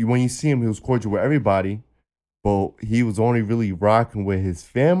 when you see him, he was cordial with everybody. But he was only really rocking with his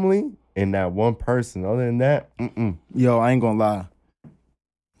family and that one person. Other than that, Yo, I ain't gonna lie.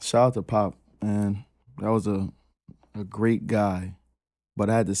 Shout out to Pop, man. That was a great guy. But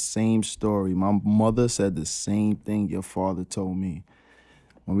I had the same story. My mother said the same thing your father told me.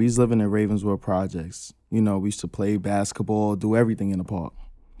 When we was living in Ravenswood Projects, we used to play basketball, do everything in the park.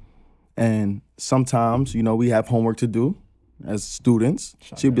 And sometimes, we have homework to do as students.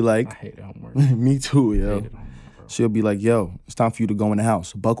 She'll be I like, hate homework. me too, yo. Hated homework, bro. She'll be like, yo, it's time for you to go in the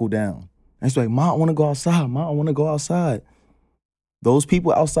house. Buckle down. And she's like, Ma, I want to go outside. Ma, I want to go outside. Those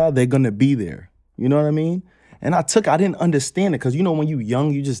people outside, they're going to be there. You know what I mean? And I didn't understand it because, when you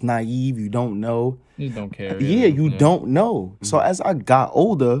young, you just naive. You don't know. You just don't care. Yeah, you don't know. So as I got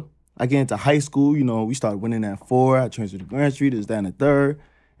older, I get into high school, we started winning at 4. I transferred to Grand Street, is down at 3rd.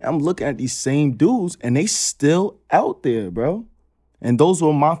 And I'm looking at these same dudes and they still out there, bro. And those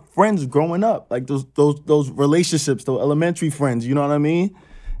were my friends growing up. Like those relationships, those elementary friends, you know what I mean?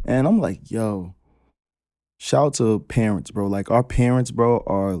 And I'm like, yo, shout out to parents, bro. Like our parents, bro,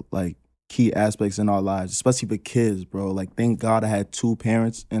 are like key aspects in our lives, especially for kids, bro. Like thank God I had 2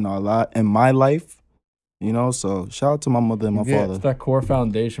 parents in my life. So shout out to my mother and my Yeah, It's father. that core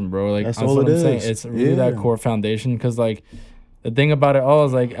foundation, bro. Like That's that's all what it I'm saying. is. It's really that Yeah. core foundation because like the thing about it all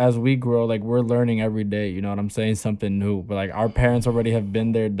is like as we grow, like we're learning every day. You know what I'm saying? Something new. But like our parents already have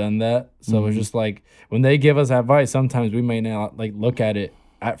been there, done that. So it's just like when they give us advice, sometimes we may not like look at it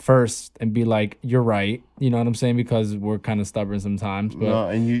at first and be like, "You're right." You know what I'm saying? Because we're kind of stubborn sometimes. But no,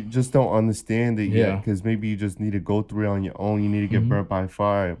 and you just don't understand it yet Yeah. because maybe you just need to go through it on your own. You need to get burnt by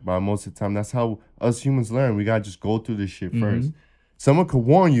fire. But most of the time, that's how us humans learn. We gotta just go through this shit first. Someone could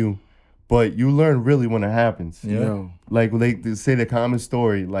warn you, but you learn really when it happens. Yeah. Yo. Like they say the common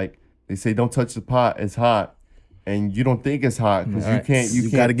story, like they say, "Don't touch the pot; it's hot," and you don't think it's hot because Right. You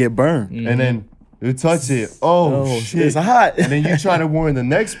can't. got to get burned. And then you touch it. Oh, shit! It's hot. And then you try to warn the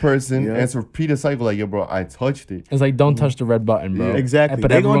next person, Yeah. and it's a repeated cycle. Like, yo, bro, I touched it. it's like don't touch the red button, bro. Yeah, exactly. But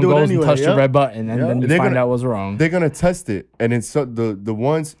They everyone gonna do it goes anyway, and touch the yeah. red button, and Yeah. then you They're find gonna- out what's wrong. They're gonna test it, and then so the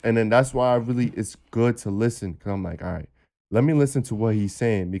ones, and then that's why it's good to listen. Cause I'm like, all right, let me listen to what he's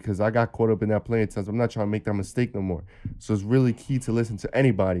saying because I got caught up in that plenty of times. I'm not trying to make that mistake no more. So it's really key to listen to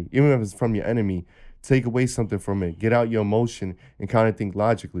anybody, even if it's from your enemy. Take away something from it. Get out your emotion and kind of think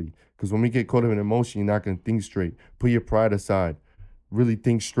logically. Because when we get caught up in emotion, you're not gonna think straight. Put your pride aside. Really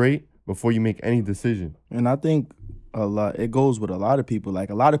think straight before you make any decision. And I think it goes with a lot of people.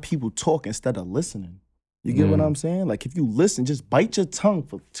 Like a lot of people talk instead of listening. You get what I'm saying? Like if you listen, just bite your tongue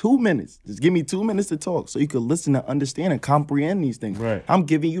for 2 minutes. Just give me 2 minutes to talk so you can listen and understand and comprehend these things. Right. I'm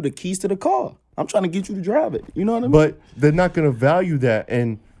giving you the keys to the car. I'm trying to get you to drive it. You know what I mean? But they're not gonna value that,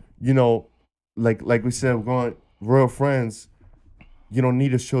 and like we said, we're going real friends. You don't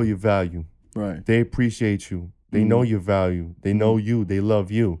need to show your value. right. They appreciate you. They know your value. They know you. They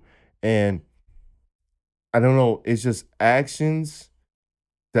love you, and I don't know. It's just actions.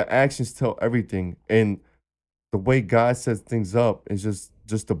 The actions tell everything, and the way God sets things up is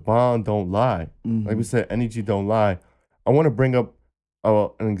just the bond don't lie. Like we said, energy don't lie. I want to bring up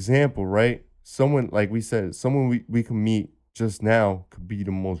an example, right? Someone, like we said, someone we can meet just now could be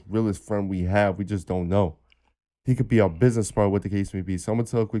the most realest friend we have. We just don't know. He could be our business partner, what the case may be. So I'm gonna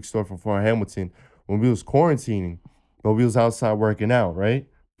tell a quick story from Fort Hamilton. When we was quarantining, but we was outside working out, right?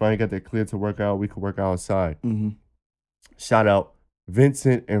 Finally got that clear to work out. We could work outside. Shout out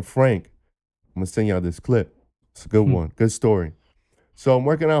Vincent and Frank. I'm gonna send y'all this clip. It's a good one. Good story. So I'm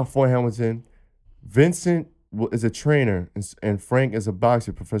working out in Fort Hamilton. Vincent is a trainer, and Frank is a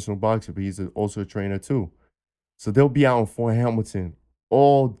boxer, professional boxer, but he's also a trainer too. So they'll be out in Fort Hamilton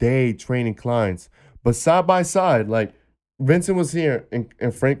all day training clients. But side by side, like Vincent was here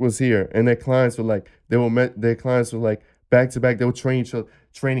and Frank was here, and their clients were like, their clients were like back to back. They were training each other,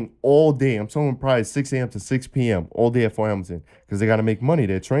 training all day. I'm talking probably 6 a.m. to 6 p.m. all day at Fort Hamilton because they got to make money.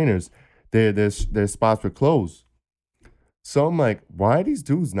 They're trainers. Their spots were closed. So I'm like, why are these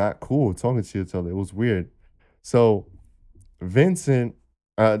dudes not cool talking to each other? It was weird. So Vincent,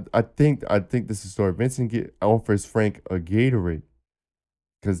 I think this is the story. Vincent offers Frank a Gatorade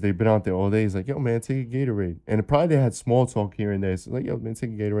because they've been out there all day. He's like, yo, man, take a Gatorade. And probably they had small talk here and there. So like, yo, man,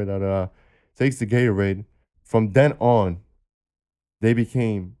 take a Gatorade. Takes the Gatorade. From then on, they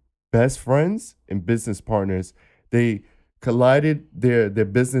became best friends and business partners. They collided their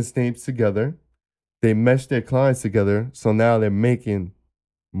business names together. They meshed their clients together. So now they're making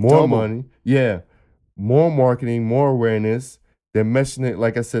more money. Yeah. More marketing, more awareness. They're meshing it,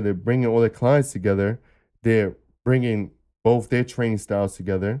 like I said, they're bringing all their clients together. They're bringing both their training styles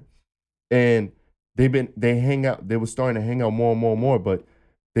together. And they hang out. They were starting to hang out more and more and more, but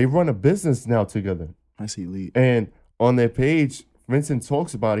they run a business now together. I see elite. And on their page, Vincent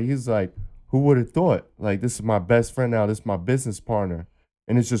talks about it. He's like, who would have thought? Like, this is my best friend now. This is my business partner.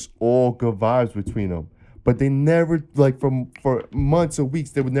 And it's just all good vibes between them. But they never, like, for months or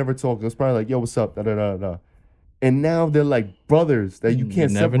weeks, they would never talk. It was probably like, yo, what's up? Da, da, da, da. And now they're like brothers that you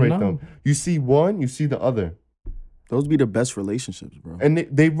can't separate them. You see one, you see the other. Those be the best relationships, bro. And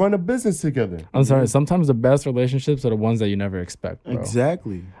they run a business together. I'm sorry. Sometimes the best relationships are the ones that you never expect, bro.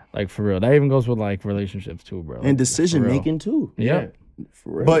 Exactly. Like, for real. That even goes with, like, relationships, too, bro. And decision making, too. Yeah.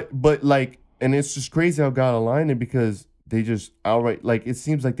 For real. But like, and it's just crazy how God aligned it because they just outright, like, it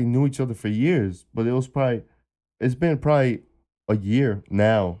seems like they knew each other for years, but it's been probably a year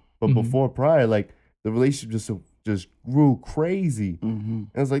now. But before prior, like, the relationship just grew crazy. And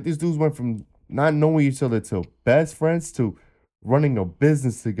it's like these dudes went from not knowing each other to best friends to running a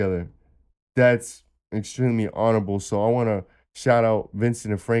business together. That's extremely honorable. So I want to shout out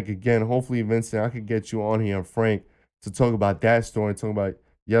Vincent and Frank again. Hopefully, Vincent, I could get you on here and Frank to talk about that story and talk about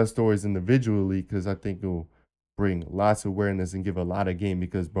your stories individually because I think it will bring lots of awareness and give a lot of game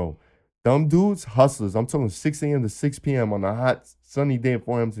because, bro, them dudes, hustlers. I'm talking 6 a.m. to 6 p.m. on a hot, sunny day at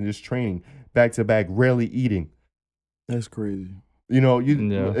Fort Hamilton, just training back to back, rarely eating. That's crazy. You know,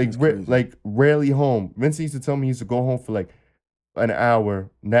 like rarely home. Vincent used to tell me he used to go home for like an hour,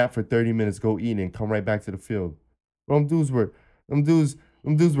 nap for 30 minutes, go eat, and come right back to the field. Bro, them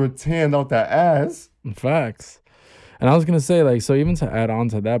dudes were tanned out that ass. Facts. And I was gonna say, like, so even to add on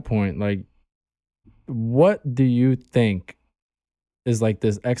to that point, like, what do you think is like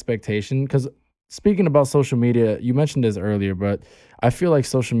this expectation? Because speaking about social media, you mentioned this earlier, but I feel like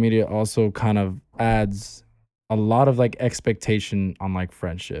social media also kind of adds a lot of like expectation on like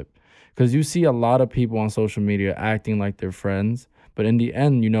friendship. Because you see a lot of people on social media acting like they're friends, but in the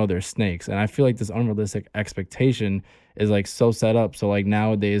end, you know, they're snakes. And I feel like this unrealistic expectation is like so set up. So like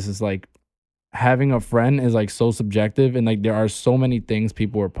nowadays, it's like having a friend is like so subjective, and like there are so many things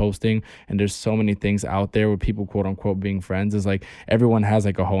people are posting, and there's so many things out there with people quote unquote being friends. Is like everyone has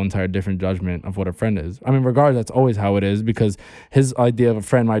like a whole entire different judgment of what a friend is. I mean, regardless, that's always how it is because his idea of a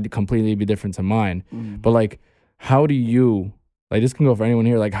friend might completely be different to mine. But like, how do you, like, this can go for anyone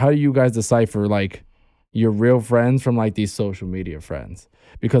here, like, how do you guys decipher like your real friends from like these social media friends?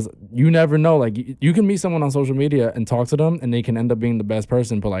 Because you never know, like you can meet someone on social media and talk to them and they can end up being the best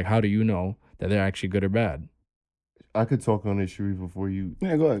person, but like, how do you know that they're actually good or bad? I could talk on this, Sharif, before you.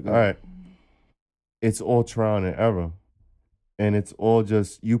 Yeah, go ahead. All right. It's all trial and error. And it's all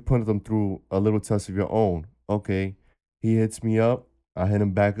just you put them through a little test of your own. Okay. He hits me up. I hit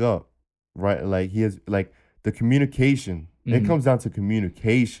him back up. Right? Like he is like the communication. It comes down to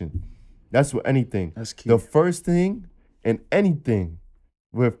communication. That's what anything. That's key. The first thing in anything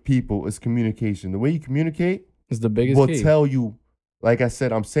with people is communication. The way you communicate is the biggest will key. Tell you, like I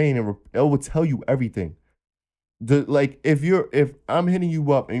said, I'm saying it will tell you everything. Like if I'm hitting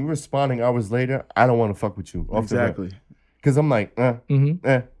you up and you're responding hours later, I don't want to fuck with you. Exactly. Because I'm like,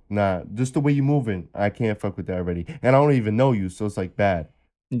 nah, just the way you moving, I can't fuck with that already. And I don't even know you, so it's like bad.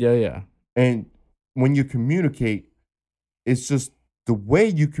 Yeah. And when you communicate, it's just the way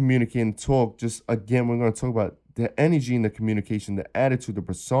you communicate and talk. Just again, we're going to talk about the energy in the communication, the attitude, the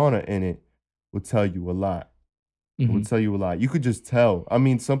persona in it will tell you a lot. It will tell you a lot. You could just tell. I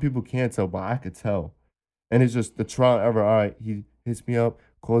mean, some people can't tell, but I could tell. And it's just the trial and error. All right, he hits me up,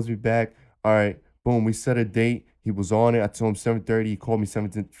 calls me back. All right, boom, we set a date. He was on it. I told him 7:30. He called me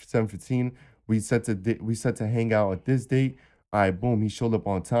 7:15. We set to hang out at this date. All right, boom, he showed up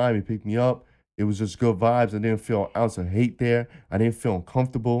on time. He picked me up. It was just good vibes. I didn't feel an ounce of hate there. I didn't feel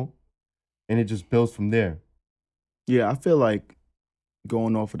uncomfortable. And it just builds from there. Yeah, I feel like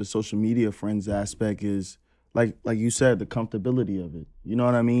going off of the social media friends aspect is like you said, the comfortability of it. You know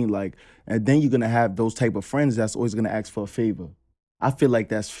what I mean? Like, and then you're gonna have those type of friends that's always gonna ask for a favor. I feel like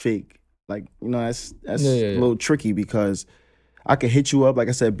that's fake. Like, that's Yeah, a little tricky because I could hit you up, like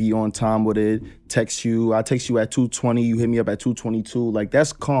I said, be on time with it, text you. I text you at 2:20, you hit me up at 2:22. Like,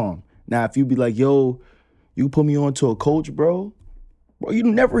 that's calm. Now, if you be like, yo, you put me on to a coach, bro, you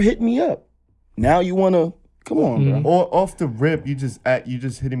never hit me up. Now you wanna come on, bro. Or off the rip, you just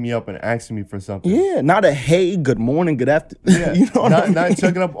hitting me up and asking me for something. Yeah, not a hey, good morning, good afternoon. Yeah, You know what I mean? not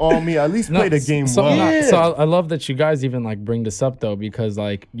checking up on me. At least play the game so, well. Yeah. So I love that you guys even like bring this up though, because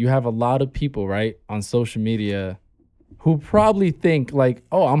like you have a lot of people, right, on social media who probably think like,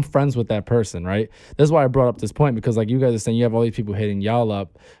 oh, I'm friends with that person, right? That's why I brought up this point, because like you guys are saying you have all these people hitting y'all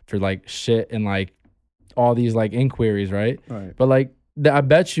up for like shit and like all these like inquiries, right? Right. But like I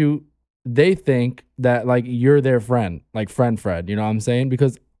bet you they think that like you're their friend, like friend Fred, you know what I'm saying?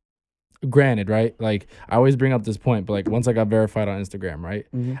 Because granted, right? Like I always bring up this point, but like once I got verified on Instagram, right?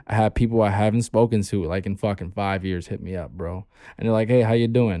 I had people I haven't spoken to like in fucking 5 years hit me up, bro. And they're like, hey, how you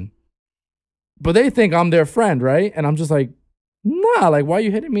doing? But they think I'm their friend, right? And I'm just like, nah, like why are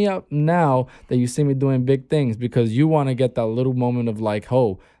you hitting me up now that you see me doing big things? Because you want to get that little moment of like,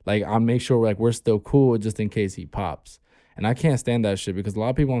 oh, like I'll make sure like we're still cool just in case he pops. And I can't stand that shit because a lot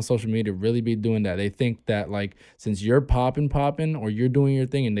of people on social media really be doing that. They think that like since you're popping or you're doing your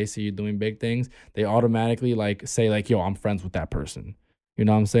thing and they see you doing big things, they automatically like say like, yo, I'm friends with that person. You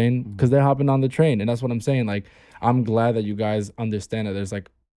know what I'm saying? Because they're hopping on the train. And that's what I'm saying. Like, I'm glad that you guys understand that there's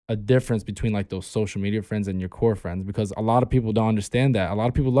like a difference between like those social media friends and your core friends, because a lot of people don't understand that. A lot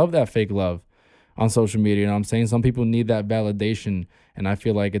of people love that fake love on social media. You know what I'm saying? Some people need that validation. And I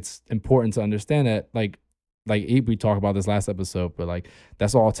feel like it's important to understand that like we talked about this last episode, but like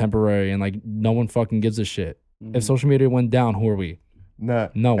that's all temporary and like no one fucking gives a shit. If social media went down, who are we? Nah,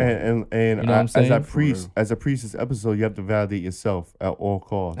 No one. And You know what I'm saying? as I preach this episode, you have to validate yourself at all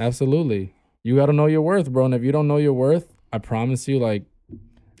costs. Absolutely. You got to know your worth, bro. And if you don't know your worth, I promise you, like,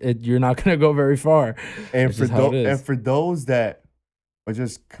 you're not going to go very far. And It's for just how it is. and for those that are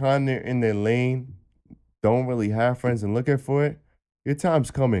just kind of in their lane, don't really have friends and looking for it, your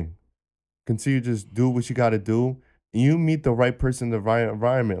time's coming. Continue to just do what you got to do. And you meet the right person in the right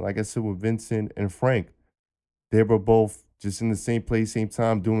environment. Like I said with Vincent and Frank, they were both just in the same place, same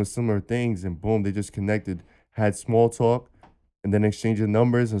time, doing similar things, and boom, they just connected, had small talk, and then exchanging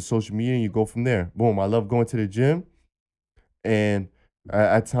numbers on social media, and you go from there. Boom, I love going to the gym, and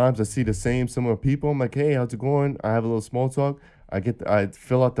at times I see the same similar people. I'm like, hey, how's it going? I have a little small talk. I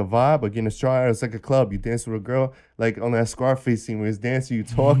fill out the vibe. I get in a stride. It's like a club. You dance with a girl, like on that Scarface scene where it's dancing, you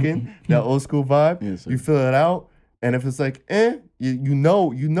talking, that old school vibe. Yes, sir. You fill it out, and if it's like, you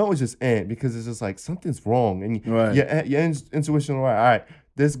know it's just because it's just like something's wrong, and Right. your intuition, all right,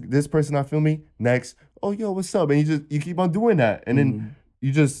 this person not feel me. Next, oh yo, what's up? And you keep on doing that, and then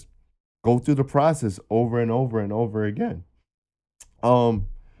you just go through the process over and over and over again.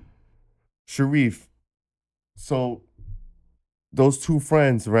 Sharif, so those two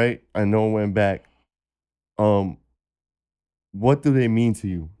friends, right? I know went back. What do they mean to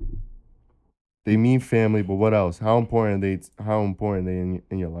you? They mean family, but what else? How important are they? How important are they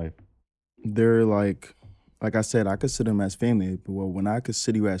in your life? They're like I said, I consider them as family. But when I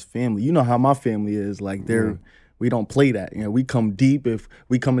consider you as family, you know how my family is. Like we don't play that. You know, we come deep. If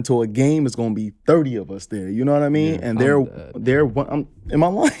we come into a game, it's gonna be 30 of us there. You know what I mean? Yeah, and I'm they're one. Am I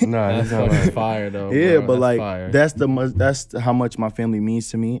lying? Nah, That's that's not fucking right. fire, though. Yeah, bro. but That's like fire. that's how much my family means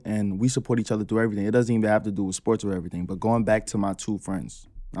to me, and we support each other through everything. It doesn't even have to do with sports or everything. But going back to my two friends,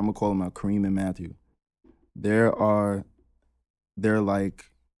 I'm gonna call them out, Kareem and Matthew. They're like,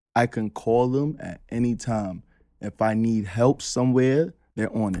 I can call them at any time. If I need help somewhere,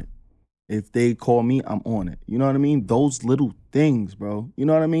 they're on it. If they call me, I'm on it. You know what I mean? Those little things, bro. You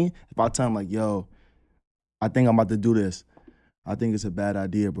know what I mean? If I tell them like, yo, I think I'm about to do this. I think it's a bad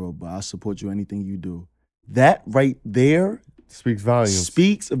idea, bro, but I'll support you anything you do. That right there Speaks volumes.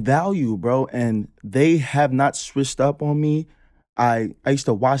 speaks value, bro. And they have not switched up on me. I used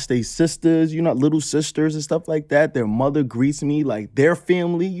to watch their sisters, little sisters and stuff like that. Their mother greets me like their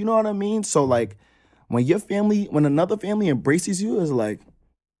family, you know what I mean? So like when another family embraces you, it's like,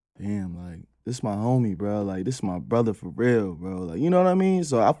 damn, like this my homie, bro. Like this my brother for real, bro. Like, you know what I mean?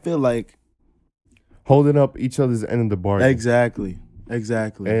 So I feel like Holding up each other's end of the bargain. exactly.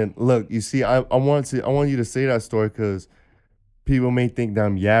 And look, you see, I want you to say that story because people may think that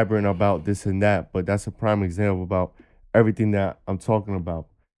I'm yabbering about this and that, but that's a prime example about everything that I'm talking about.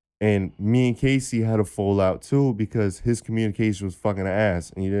 And me and Casey had a fallout too because his communication was fucking ass,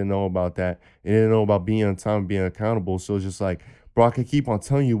 and he didn't know about that. He didn't know about being on time, being accountable. So it's just like, bro, I can keep on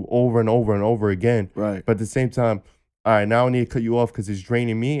telling you over and over and over again. Right. But at the same time, all right, now I need to cut you off because it's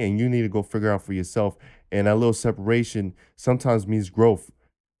draining me, and you need to go figure out for yourself. And that little separation sometimes means growth.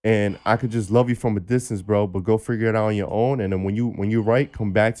 And I could just love you from a distance, bro, but go figure it out on your own. And then when you're right,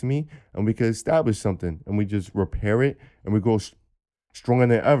 come back to me, and we can establish something, and we just repair it, and we go stronger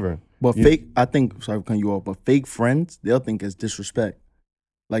than ever. But I think, sorry for cutting you off, but fake friends, they'll think it's disrespect.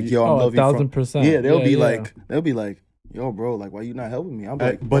 Like, yo, I'm loving you 1,000%. Yeah, they'll be like, yo, bro, like, why you not helping me? I'm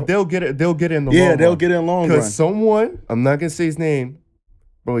like, but they'll get it in the long run. Yeah, they'll get it in long run. Because someone, I'm not gonna say his name,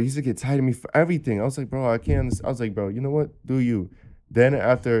 bro, he used to get tired of me for everything. I was like, bro, I can't understand. I was like, bro, you know what? Do you? Then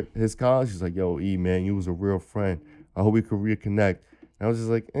after his college, he's like, yo, E, man, you was a real friend. I hope we could reconnect. And I was just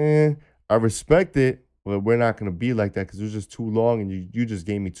like, I respect it, but we're not going to be like that because it was just too long, and you just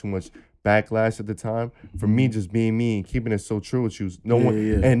gave me too much backlash at the time for me just being me and keeping it so true with you.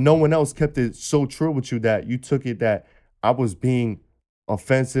 And no one else kept it so true with you that you took it that I was being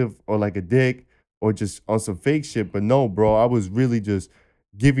offensive or like a dick or just on some fake shit. But no, bro, I was really just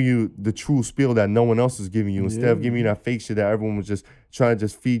giving you the true spiel that no one else was giving you instead of giving you that fake shit that everyone was just trying to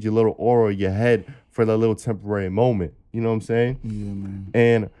just feed your little aura, your head for that little temporary moment. You know what I'm saying? Yeah, man.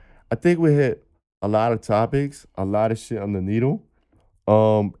 And I think we hit a lot of topics, a lot of shit on the needle.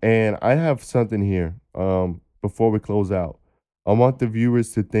 And I have something here before we close out. I want the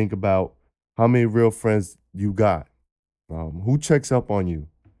viewers to think about how many real friends you got. Who checks up on you?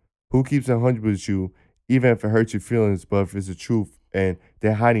 Who keeps 100 with you, even if it hurts your feelings, but if it's the truth and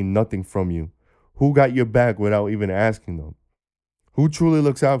they're hiding nothing from you? Who got your back without even asking them? Who truly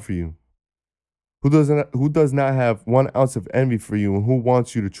looks out for you? Who does not have 1 ounce of envy for you, and who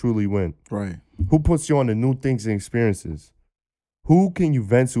wants you to truly win? Right. Who puts you on to new things and experiences? Who can you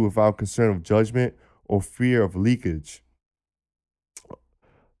vent to without concern of judgment or fear of leakage?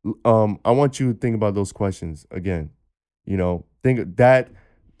 I want you to think about those questions again. You know, think that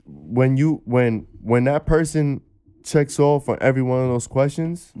when that person checks off on every one of those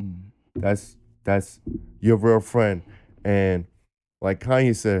questions, that's your real friend. And like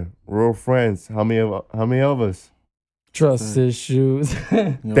Kanye said, real friends. How many of us? Trust issues.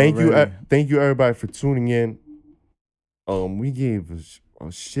 Thank you everybody for tuning in. We gave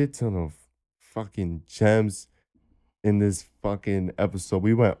a shit ton of fucking gems in this fucking episode.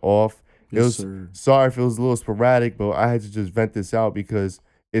 We went off. Sorry if it was a little sporadic, but I had to just vent this out because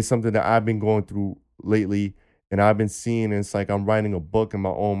it's something that I've been going through lately, and I've been seeing, and it's like I'm writing a book in my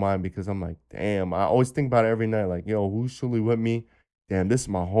own mind because I'm like, damn, I always think about it every night, like, yo, who's truly with me? Damn, this is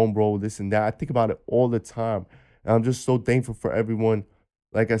my home, bro, this and that. I think about it all the time, and I'm just so thankful for everyone,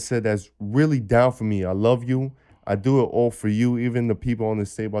 like I said, that's really down for me. I love you. I do it all for you. Even the people on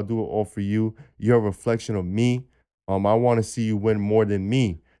this table, I do it all for you. You're a reflection of me. I want to see you win more than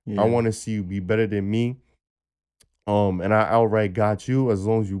me. Yeah. I want to see you be better than me. And I outright got you as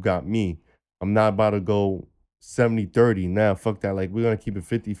long as you got me. I'm not about to go 70-30. Nah, fuck that. Like, we're going to keep it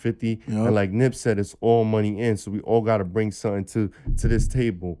 50-50. Yep. And like Nip said, it's all money in. So we all got to bring something to this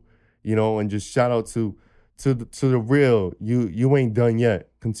table, you know, and just shout out to the real. You ain't done yet.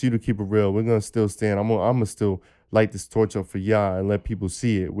 Continue to keep it real. We're going to still stand. I'm gonna still light this torch up for y'all and let people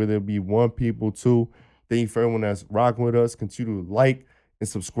see it. Whether it be 1 people, 2. Thank you for everyone that's rocking with us. Continue to like and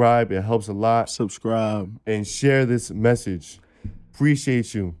subscribe. It helps a lot. Subscribe. And share this message.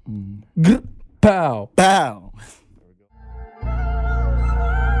 Appreciate you. Pow. Pow.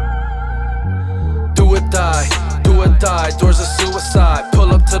 Do or die, doors of suicide.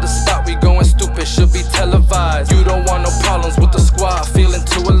 Pull up to the spot, we going stupid, should be televised. You don't want no problems with the squad, feeling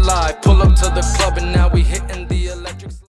too alive. Pull up to the club and now we hitting